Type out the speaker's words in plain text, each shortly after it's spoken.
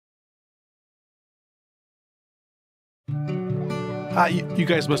You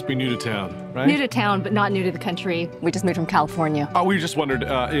guys must be new to town, right? New to town, but not new to the country. We just moved from California. We just wondered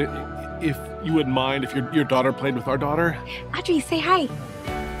if you wouldn't mind if your daughter played with our daughter. Audrey, say hi.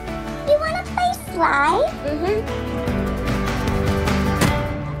 You want to play slide?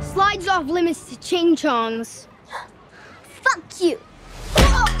 Slides off limits to ching-chongs. Fuck you.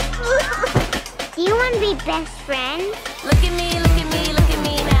 Do you want to be best friends? Look at me, look at me, look at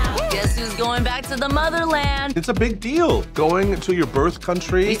me now. Guess who's going back to the motherland? It's a big deal, going to your birth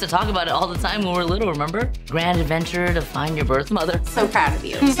country. We used to talk about it all the time when we were little, remember? Grand adventure to find your birth mother. So proud of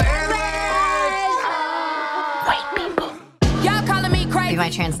you. Y'all calling me crazy. Be my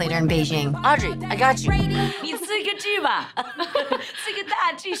translator in Beijing. Audrey, I got you. 你吃个鸡吧，吃个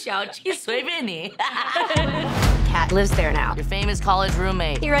大鸡小鸡随便你。 Cat lives there now. Your famous college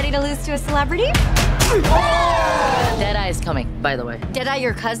roommate. You ready to lose to a celebrity? Deadeye's coming, by the way. Deadeye,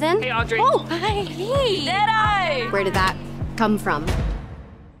 your cousin? Hey, Audrey. Oh, hi. Hey. Deadeye! Where did that come from?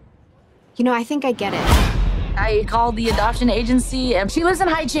 You know, I think I get it. I called the adoption agency, and she lives in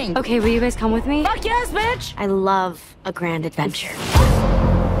Haiching. Okay, will you guys come with me? Fuck yes, bitch! I love a grand adventure.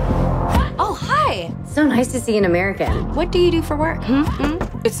 Oh, hi. So nice to see an American. What do you do for work?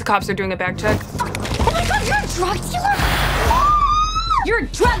 It's the cops are doing a bag check. Oh my God, you're a drug dealer? You're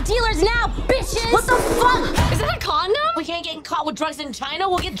drug dealers now, bitches! What the fuck? Is that a condom? We can't get caught with drugs in China.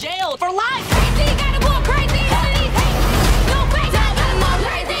 We'll get jailed for life. Crazy, gotta go crazy. Go crazy, gotta go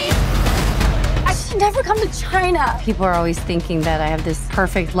crazy. I should never come to China. People are always thinking that I have this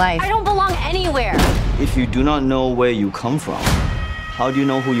perfect life. I don't belong anywhere. If you do not know where you come from, how do you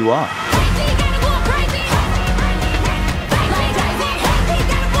know who you are? Crazy, gotta go crazy.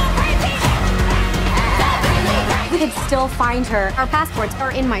 We could still find her. Our passports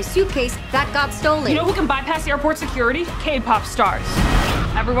are in my suitcase that got stolen. You know who can bypass airport security? K-pop stars.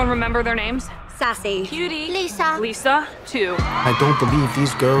 Everyone remember their names? Sassy. Cutie. Lisa. Lisa, 2. I don't believe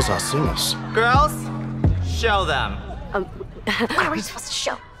these girls are singers. Girls, show them. What are we supposed to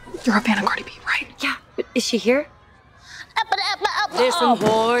show? You're a fan of Cardi B, right? Yeah. Is she here? There's some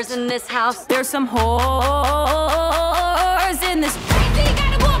whores in this house. There's some whores in this. Crazy,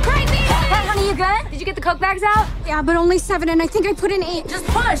 gotta go crazy. Hey, honey, you good? Did you get the Coke bags out? Yeah, but only 7, and I think I put in 8. Just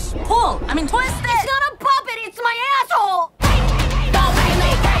push, pull. I mean, twist it. It's not a puppet, it's my